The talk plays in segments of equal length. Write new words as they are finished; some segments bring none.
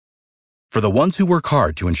For the ones who work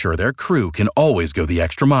hard to ensure their crew can always go the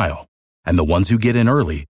extra mile, and the ones who get in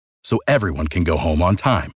early so everyone can go home on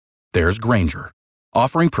time, there's Grainger,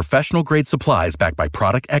 offering professional-grade supplies backed by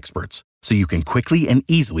product experts so you can quickly and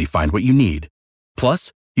easily find what you need.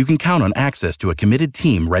 Plus, you can count on access to a committed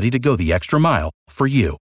team ready to go the extra mile for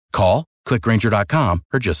you. Call, click Grainger.com,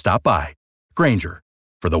 or just stop by. Grainger,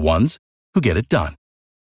 for the ones who get it done.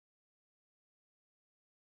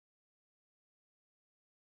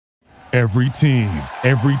 Every team,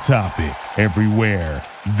 every topic, everywhere.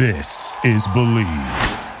 This is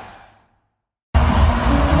Believe.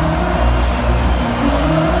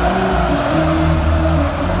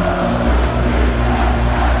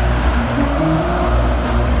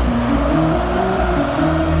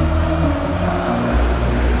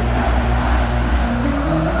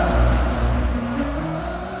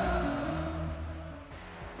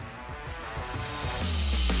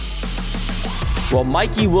 Well,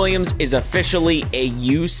 Mikey Williams is officially a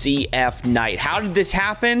UCF Knight. How did this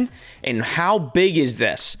happen, and how big is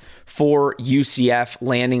this for UCF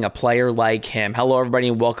landing a player like him? Hello, everybody,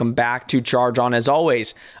 and welcome back to Charge On. As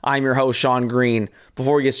always, I'm your host, Sean Green.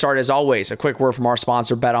 Before we get started, as always, a quick word from our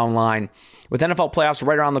sponsor, BetOnline. With NFL playoffs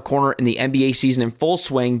right around the corner and the NBA season in full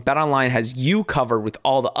swing, BetOnline has you covered with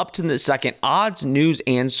all the up-to-the-second odds, news,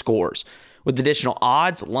 and scores. With additional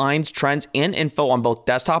odds, lines, trends, and info on both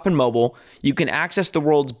desktop and mobile, you can access the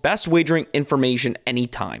world's best wagering information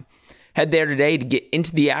anytime. Head there today to get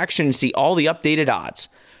into the action and see all the updated odds.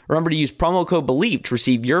 Remember to use promo code BELIEVE to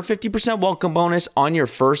receive your 50% welcome bonus on your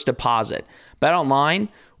first deposit. Bet online,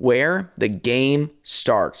 where the game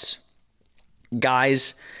starts.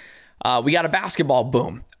 Guys, we got a basketball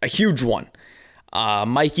boom, a huge one.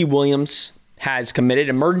 Mikey Williams has committed.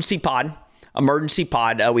 Emergency pod.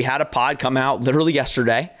 We had a pod come out literally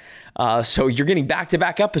yesterday. So you're getting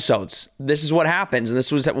back-to-back episodes. This is what happens. And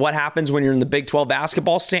this was what happens when you're in the Big 12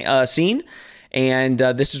 basketball scene. And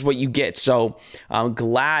this is what you get. So I'm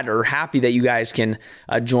glad or happy that you guys can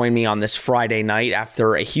join me on this Friday night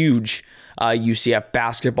after a huge UCF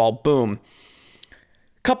basketball boom.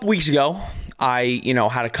 A couple weeks ago, I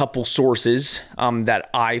had a couple sources that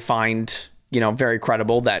I find very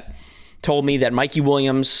credible that told me that Mikey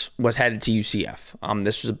Williams was headed to UCF.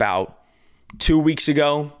 This was about 2 weeks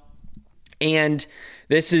ago. And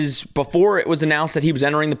this is before it was announced that he was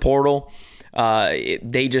entering the portal.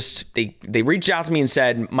 They reached out to me and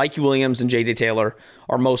said, Mikey Williams and J.J. Taylor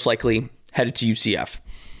are most likely headed to UCF.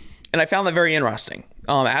 And I found that very interesting.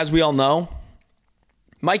 As we all know,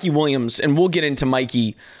 Mikey Williams, and we'll get into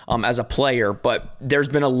Mikey as a player, but there's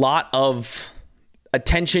been a lot of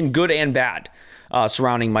attention, good and bad,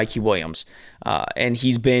 surrounding Mikey Williams. And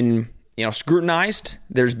he's been, scrutinized.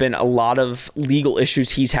 There's been a lot of legal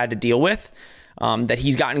issues he's had to deal with that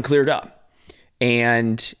he's gotten cleared up.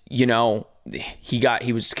 And,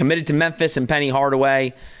 he was committed to Memphis and Penny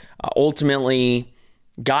Hardaway, ultimately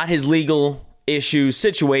got his legal issues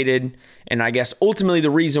situated. And I guess ultimately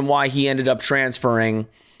the reason why he ended up transferring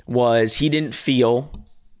was he didn't feel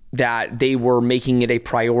that they were making it a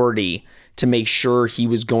priority to make sure he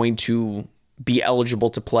was going to be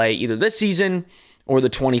eligible to play either this season or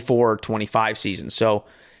the 24-25 season. So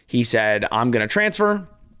he said, I'm going to transfer,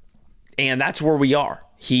 and that's where we are.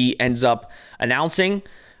 He ends up announcing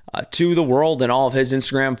to the world and all of his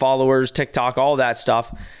Instagram followers, TikTok, all that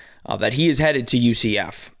stuff, that he is headed to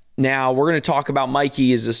UCF. Now, we're going to talk about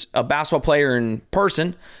Mikey as a basketball player in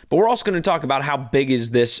person, but we're also going to talk about how big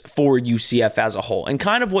is this for UCF as a whole and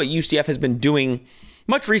kind of what UCF has been doing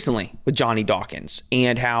much recently with Johnny Dawkins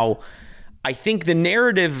and how I think the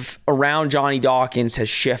narrative around Johnny Dawkins has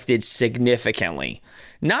shifted significantly,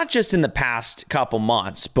 not just in the past couple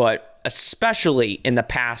months, but especially in the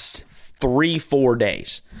past 3-4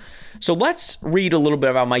 days. So let's read a little bit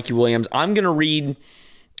about Mikey Williams. I'm going to read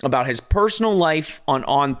about his personal life on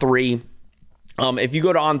On3. If you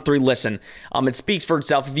go to On3, listen, it speaks for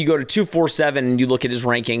itself. If you go to 247 and you look at his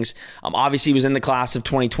rankings, obviously he was in the class of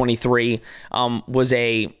 2023, was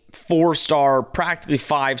a 4-star, practically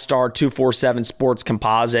 5-star 247 sports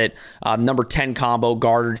composite, number 10 combo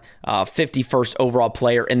guard, 51st overall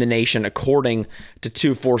player in the nation, according to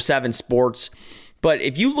 247 sports. But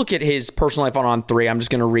if you look at his personal life on On3, I'm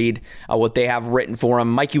just going to read what they have written for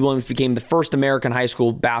him. Mikey Williams became the first American high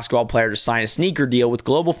school basketball player to sign a sneaker deal with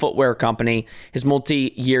Global Footwear Company. His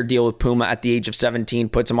multi-year deal with Puma at the age of 17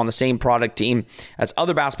 puts him on the same product team as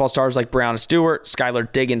other basketball stars like Breonna Stewart,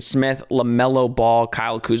 Skylar Diggins-Smith, LaMelo Ball,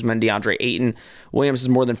 Kyle Kuzma, and DeAndre Ayton. Williams has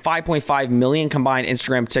more than 5.5 million combined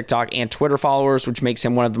Instagram, TikTok, and Twitter followers, which makes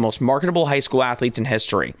him one of the most marketable high school athletes in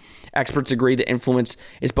history. Experts agree the influence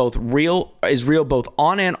is real both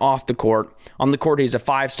on and off the court. On the court, he's a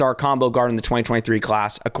 5-star combo guard in the 2023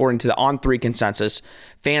 class. According to the On3 consensus,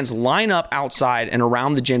 fans line up outside and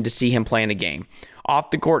around the gym to see him play in a game.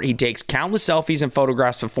 Off the court, he takes countless selfies and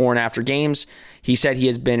photographs before and after games. He said he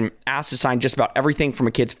has been asked to sign just about everything from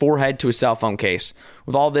a kid's forehead to a cell phone case.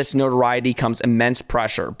 With all this notoriety comes immense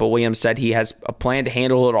pressure, but Williams said he has a plan to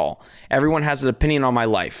handle it all. Everyone has an opinion on my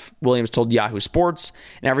life, Williams told Yahoo Sports.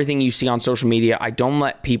 And everything you see on social media, I don't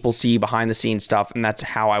let people see behind the scenes stuff, and that's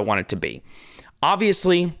how I want it to be.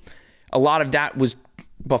 Obviously, a lot of that was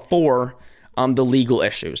before the legal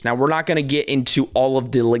issues. Now, we're not going to get into all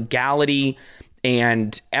of the legality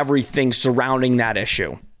and everything surrounding that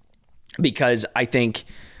issue, because I think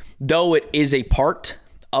though it is a part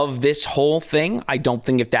of this whole thing, I don't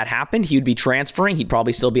think if that happened, he would be transferring. He'd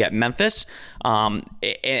probably still be at Memphis.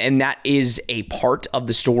 And that is a part of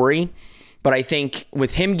the story. But I think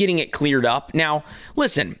with him getting it cleared up now,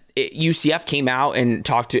 listen, UCF came out and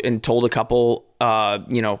told a couple,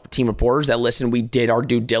 team reporters that, listen, we did our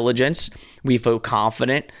due diligence. We feel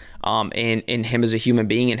confident in him as a human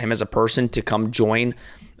being and him as a person to come join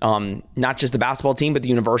not just the basketball team, but the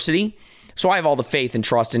university. So I have all the faith and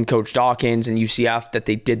trust in Coach Dawkins and UCF that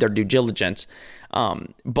they did their due diligence.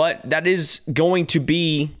 But that is going to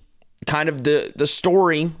be kind of the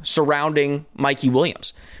story surrounding Mikey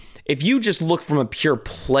Williams. If you just look from a pure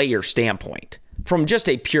player standpoint,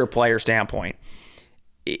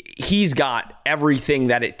 he's got everything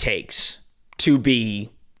that it takes to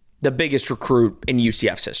be the biggest recruit in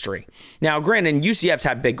UCF's history. Now, granted, UCF's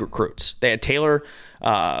had big recruits. They had Taylor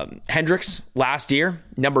Hendricks last year,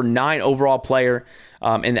 number 9 overall player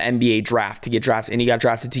in the NBA draft to get drafted, and he got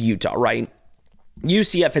drafted to Utah, right?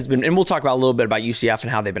 UCF has been, and we'll talk about a little bit about UCF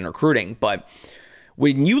and how they've been recruiting, but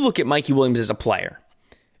when you look at Mikey Williams as a player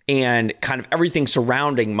and kind of everything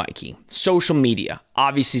surrounding Mikey, social media,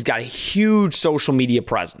 obviously he's got a huge social media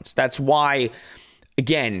presence. That's why,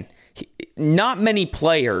 again, not many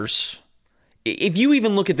players, if you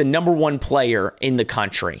even look at the number 1 player in the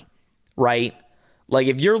country, right? Like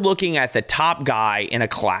if you're looking at the top guy in a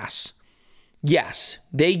class, yes,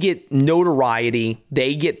 they get notoriety,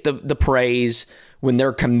 they get the praise when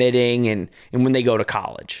they're committing and when they go to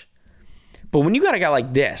college. But when you got a guy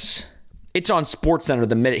like this, it's on SportsCenter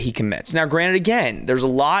the minute he commits. Now, granted, again, there's a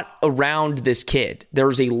lot around this kid.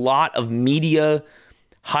 There's a lot of media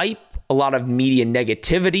hype, a lot of media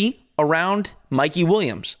negativity around Mikey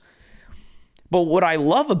Williams. But what I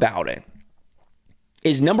love about it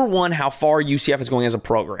is, number 1, how far UCF is going as a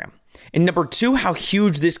program. And number 2, how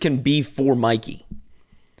huge this can be for Mikey.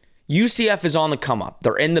 UCF is on the come up.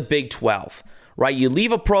 They're in the Big 12, right? You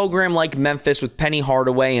leave a program like Memphis with Penny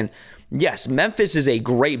Hardaway, and yes, Memphis is a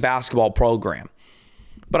great basketball program.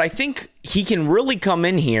 But I think he can really come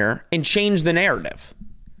in here and change the narrative,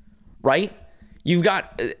 right? You've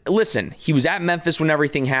got, listen, he was at Memphis when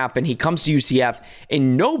everything happened. He comes to UCF,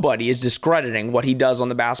 and nobody is discrediting what he does on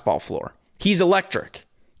the basketball floor. He's electric.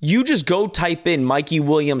 You just go type in Mikey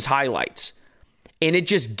Williams highlights, and it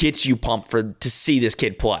just gets you pumped to see this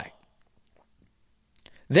kid play.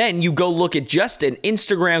 Then you go look at just an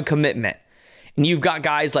Instagram commitment, and you've got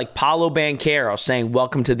guys like Paolo Banchero saying,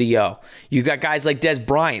 welcome to the O. You've got guys like Des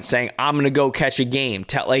Bryant saying, I'm going to go catch a game.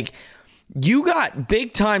 You got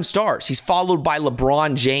big-time stars. He's followed by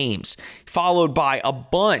LeBron James, followed by a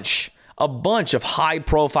bunch of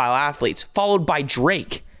high-profile athletes, followed by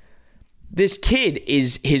Drake. This kid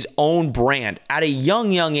is his own brand at a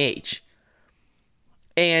young age.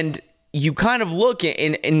 And you kind of look at,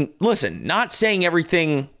 and listen, not saying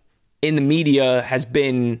everything in the media has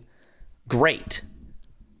been great.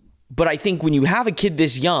 But I think when you have a kid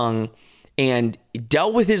this young and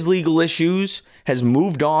dealt with his legal issues, has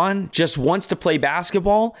moved on, just wants to play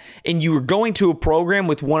basketball, and you are going to a program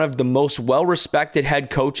with one of the most well-respected head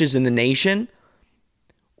coaches in the nation,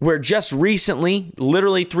 where just recently,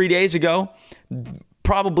 literally 3 days ago,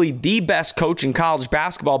 probably the best coach in college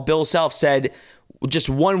basketball, Bill Self, said just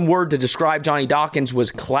one word to describe Johnny Dawkins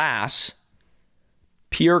was class,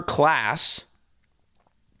 pure class.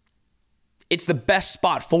 It's the best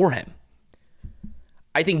spot for him.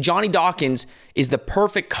 I think Johnny Dawkins is the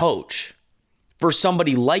perfect coach for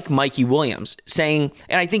somebody like Mikey Williams, saying,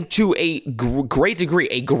 and I think to a great degree,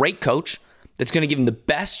 a great coach that's going to give him the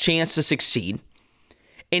best chance to succeed,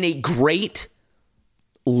 and a great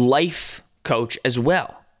life coach as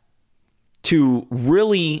well, to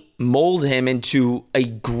really mold him into a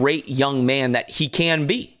great young man that he can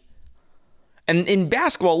be. And in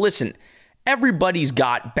basketball, listen, everybody's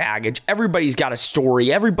got baggage. Everybody's got a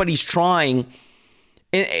story. Everybody's trying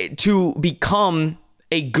to become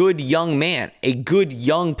a good young man, a good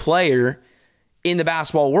young player in the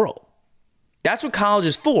basketball world. That's what college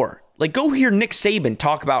is for. Like, go hear Nick Saban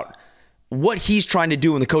talk about what he's trying to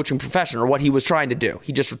do in the coaching profession, or what he was trying to do.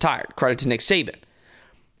 He just retired. Credit to Nick Saban.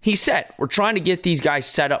 He said, we're trying to get these guys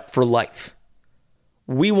set up for life.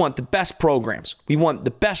 We want the best programs. We want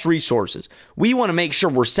the best resources. We want to make sure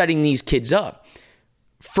we're setting these kids up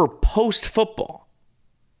for post-football.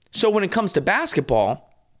 So when it comes to basketball,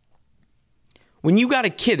 when you got a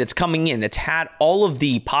kid that's coming in that's had all of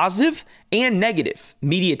the positive and negative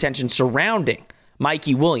media attention surrounding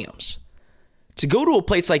Mikey Williams, to go to a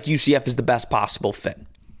place like UCF is the best possible fit.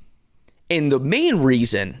 And the main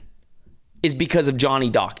reason is because of Johnny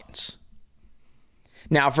Dawkins.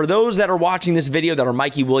 Now, for those that are watching this video that are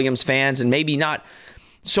Mikey Williams fans and maybe not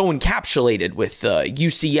so encapsulated with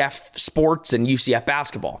UCF sports and UCF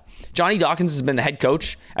basketball, Johnny Dawkins has been the head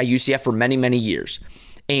coach at UCF for many, many years.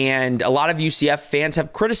 And a lot of UCF fans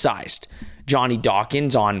have criticized Johnny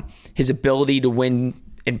Dawkins on his ability to win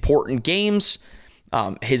important games,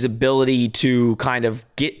 his ability to kind of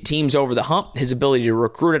get teams over the hump, his ability to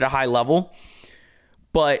recruit at a high level.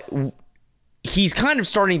 But he's kind of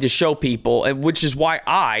starting to show people, and which is why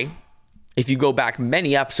I, if you go back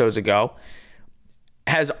many episodes ago,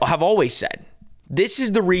 have always said, this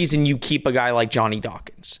is the reason you keep a guy like Johnny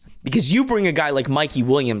Dawkins. Because you bring a guy like Mikey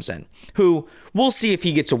Williams in, who we'll see if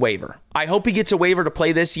he gets a waiver. I hope he gets a waiver to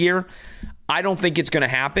play this year. I don't think it's going to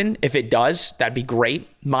happen. If it does, that'd be great.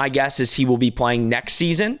 My guess is he will be playing next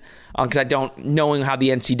season, because knowing how the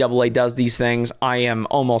NCAA does these things, I am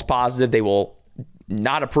almost positive they will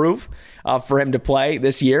not approve for him to play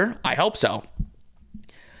this year. I hope so.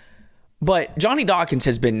 But Johnny Dawkins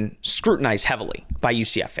has been scrutinized heavily by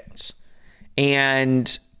UCF fans.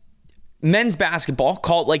 And men's basketball,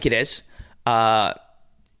 call it like it is,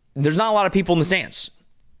 there's not a lot of people in the stands.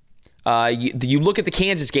 You look at the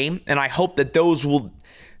Kansas game, and I hope that those will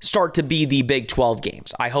start to be the Big 12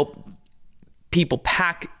 games. I hope people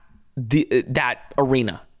pack that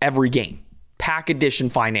arena every game. Pack Edition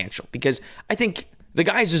Financial, because I think the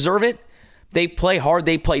guys deserve it. They play hard,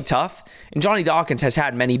 they play tough, and Johnny Dawkins has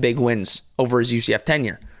had many big wins over his UCF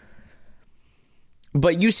tenure.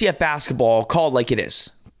 But UCF basketball, called like it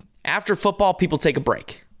is, after football, people take a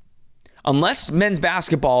break. Unless men's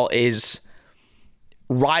basketball is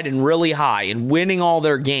riding really high and winning all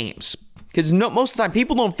their games, because most of the time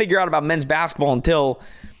people don't figure out about men's basketball until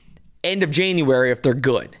end of January if they're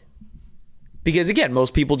good. Because again,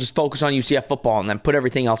 most people just focus on UCF football and then put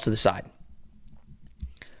everything else to the side.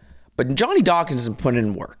 But Johnny Dawkins has been putting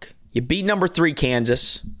in work. You beat number 3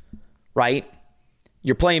 Kansas, right?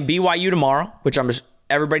 You're playing BYU tomorrow, which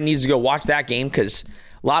everybody needs to go watch that game, because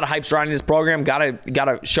a lot of hype surrounding this program.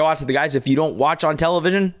 Gotta show out to the guys. If you don't watch on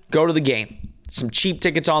television, go to the game. Some cheap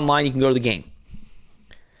tickets online, you can go to the game.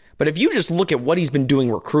 But if you just look at what he's been doing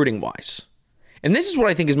recruiting-wise, and this is what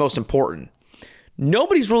I think is most important,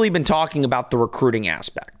 nobody's really been talking about the recruiting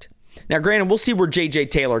aspect. Now, granted, we'll see where J.J.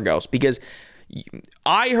 Taylor goes, because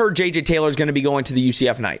I heard J.J. Taylor is going to be going to the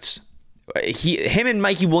UCF Knights. Him and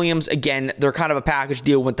Mikey Williams, again, they're kind of a package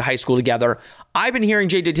deal, went to high school together. I've been hearing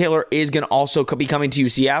J.J. Taylor is going to also be coming to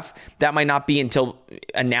UCF. That might not be until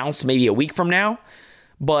announced maybe a week from now.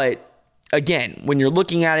 But again, when you're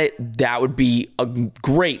looking at it, that would be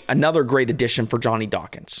another great addition for Johnny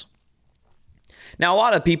Dawkins. Now, a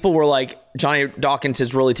lot of people were like, Johnny Dawkins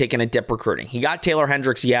has really taken a dip recruiting. He got Taylor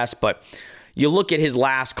Hendricks, yes, but you look at his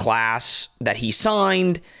last class that he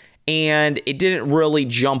signed, and it didn't really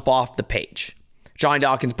jump off the page. Johnny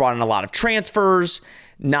Dawkins brought in a lot of transfers,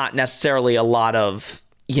 not necessarily a lot of,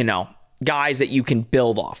 guys that you can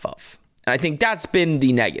build off of. And I think that's been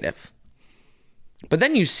the negative. But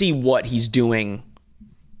then you see what he's doing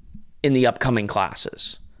in the upcoming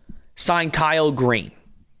classes. Signed Kyle Green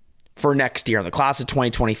for next year in the class of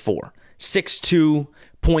 2024. 6'2",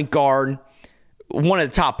 point guard, one of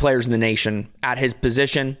the top players in the nation at his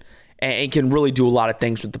position, and can really do a lot of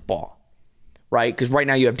things with the ball, right? Because right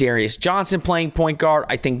now you have Darius Johnson playing point guard.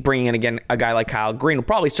 I think bringing in, again, a guy like Kyle Green will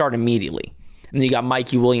probably start immediately. And then you got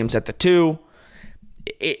Mikey Williams at the 2.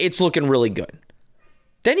 It's looking really good.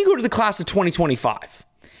 Then you go to the class of 2025.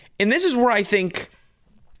 And this is where I think,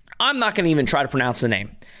 I'm not going to even try to pronounce the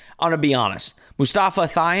name. I'm going to be honest. Mustafa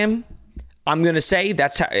Thiam, I'm going to say,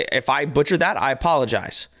 if I butcher that, I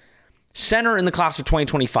apologize. Center in the class of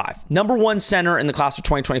 2025. Number 1 center in the class of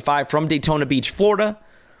 2025 from Daytona Beach, Florida.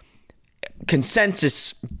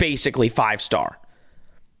 Consensus, basically 5-star.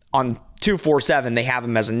 On 247, they have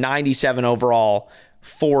him as a 97 overall,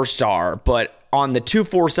 4-star. But on the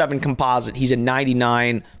 247 composite, he's a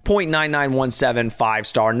 99.9917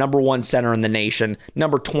 5-star. Number 1 center in the nation.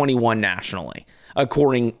 Number 21 nationally.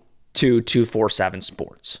 according to 247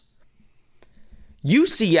 Sports.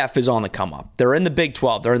 UCF is on the come up. They're in the Big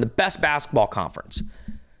 12. They're in the best basketball conference.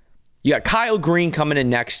 You got Kyle Green coming in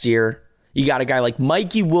next year. You got a guy like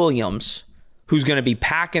Mikey Williams, who's going to be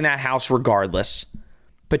packing that house regardless.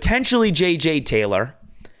 Potentially J.J. Taylor.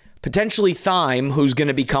 Potentially Thyme, who's going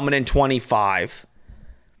to be coming in 25.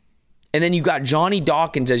 And then you got Johnny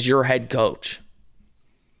Dawkins as your head coach.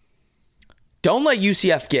 Don't let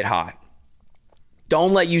UCF get hot.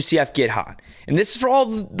 Don't let UCF get hot. And this is for all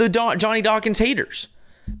the Johnny Dawkins haters.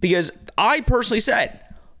 Because I personally said,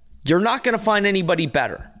 you're not going to find anybody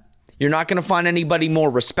better. You're not going to find anybody more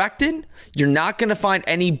respected. You're not going to find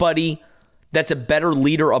anybody that's a better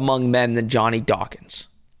leader among men than Johnny Dawkins.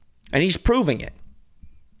 And he's proving it.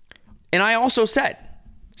 And I also said,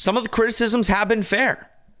 some of the criticisms have been fair.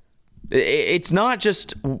 It's not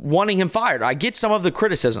just wanting him fired. I get some of the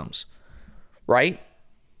criticisms, right?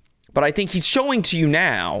 But I think he's showing to you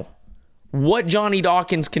now what Johnny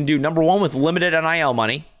Dawkins can do. Number one, with limited NIL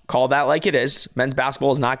money. Call that like it is. Men's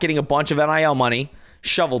basketball is not getting a bunch of NIL money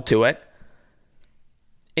shoveled to it.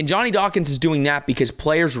 And Johnny Dawkins is doing that because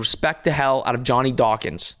players respect the hell out of Johnny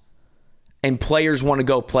Dawkins. And players want to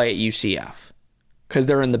go play at UCF because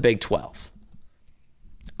they're in the Big 12.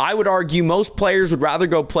 I would argue most players would rather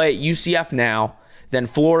go play at UCF now than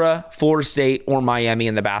Florida, Florida State, or Miami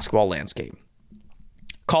in the basketball landscape.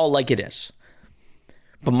 Call it like it is.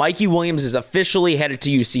 But Mikey Williams is officially headed to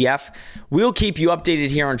UCF. We'll keep you updated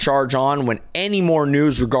here on Charge On when any more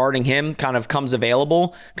news regarding him kind of comes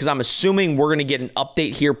available, because I'm assuming we're going to get an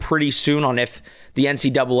update here pretty soon on if the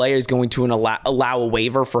NCAA is going to allow a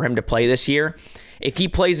waiver for him to play this year. If he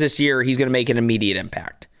plays this year, he's going to make an immediate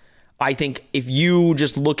impact. I think if you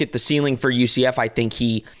just look at the ceiling for UCF, I think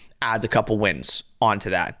he adds a couple wins onto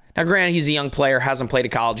that. Now, granted, he's a young player, hasn't played a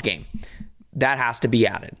college game. That has to be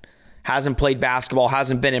added. Hasn't played basketball,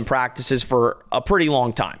 hasn't been in practices for a pretty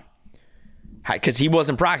long time. Because he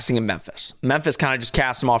wasn't practicing in Memphis. Memphis kind of just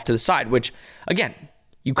cast him off to the side, which, again,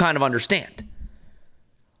 you kind of understand.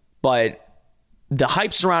 But the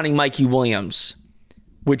hype surrounding Mikey Williams,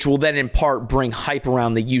 which will then in part bring hype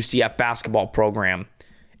around the UCF basketball program,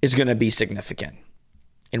 is going to be significant.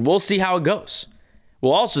 And we'll see how it goes.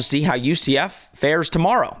 We'll also see how UCF fares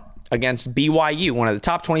tomorrow against BYU, one of the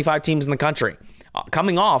top 25 teams in the country,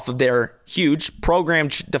 coming off of their huge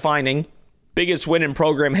program-defining, biggest win in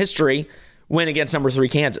program history, win against number 3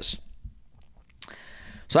 Kansas.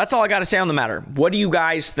 So that's all I got to say on the matter. What do you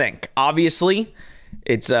guys think? Obviously,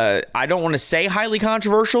 it's I don't want to say highly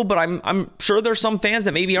controversial, but I'm sure there's some fans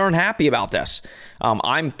that maybe aren't happy about this.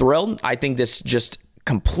 I'm thrilled. I think this just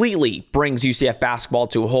completely brings UCF basketball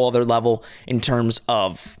to a whole other level in terms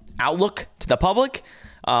of outlook to the public,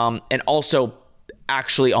 and also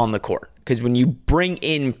actually on the court. Because when you bring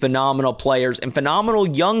in phenomenal players and phenomenal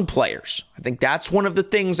young players, I think that's one of the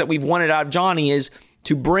things that we've wanted out of Johnny, is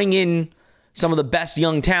to bring in some of the best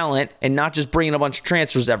young talent and not just bring in a bunch of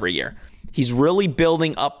transfers every year. He's really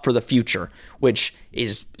building up for the future, which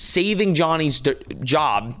is saving Johnny's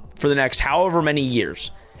job for the next however many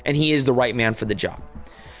years. And he is the right man for the job.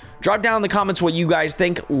 Drop down in the comments what you guys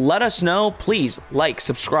think. Let us know. Please like,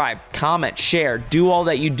 subscribe, comment, share. Do all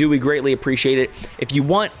that you do. We greatly appreciate it. If you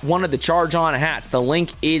want one of the Charge On hats, the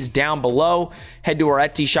link is down below. Head to our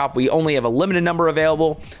Etsy shop. We only have a limited number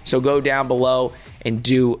available, so go down below and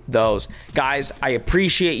do those. Guys, I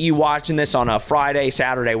appreciate you watching this on a Friday,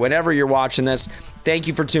 Saturday, whenever you're watching this. Thank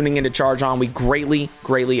you for tuning in to Charge On. We greatly,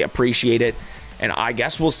 greatly appreciate it. And I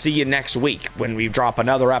guess we'll see you next week when we drop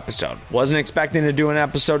another episode. Wasn't expecting to do an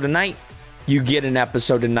episode tonight. You get an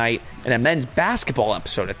episode tonight, and a men's basketball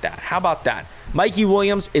episode at that. How about that? Mikey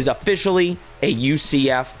Williams is officially a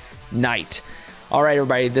UCF Knight. All right,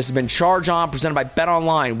 everybody, this has been Charge On, presented by Bet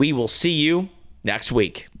Online. We will see you next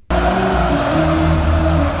week.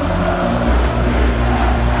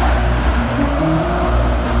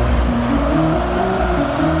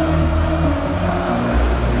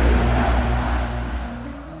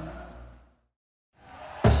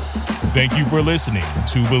 Thank you for listening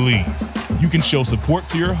to Believe. You can show support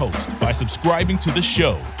to your host by subscribing to the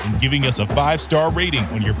show and giving us a 5-star rating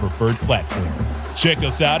on your preferred platform. Check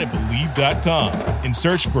us out at Believe.com and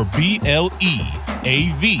search for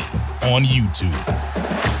BLEAV on YouTube.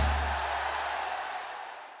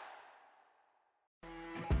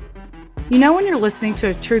 You know when you're listening to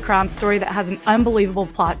a true crime story that has an unbelievable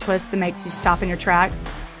plot twist that makes you stop in your tracks?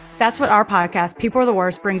 That's what our podcast, People Are the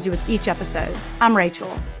Worst, brings you with each episode. I'm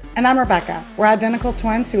Rachel. And I'm Rebecca. We're identical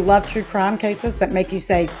twins who love true crime cases that make you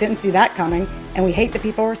say, didn't see that coming, and we hate the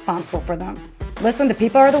people responsible for them. Listen to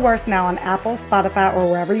People Are the Worst now on Apple, Spotify, or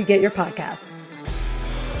wherever you get your podcasts.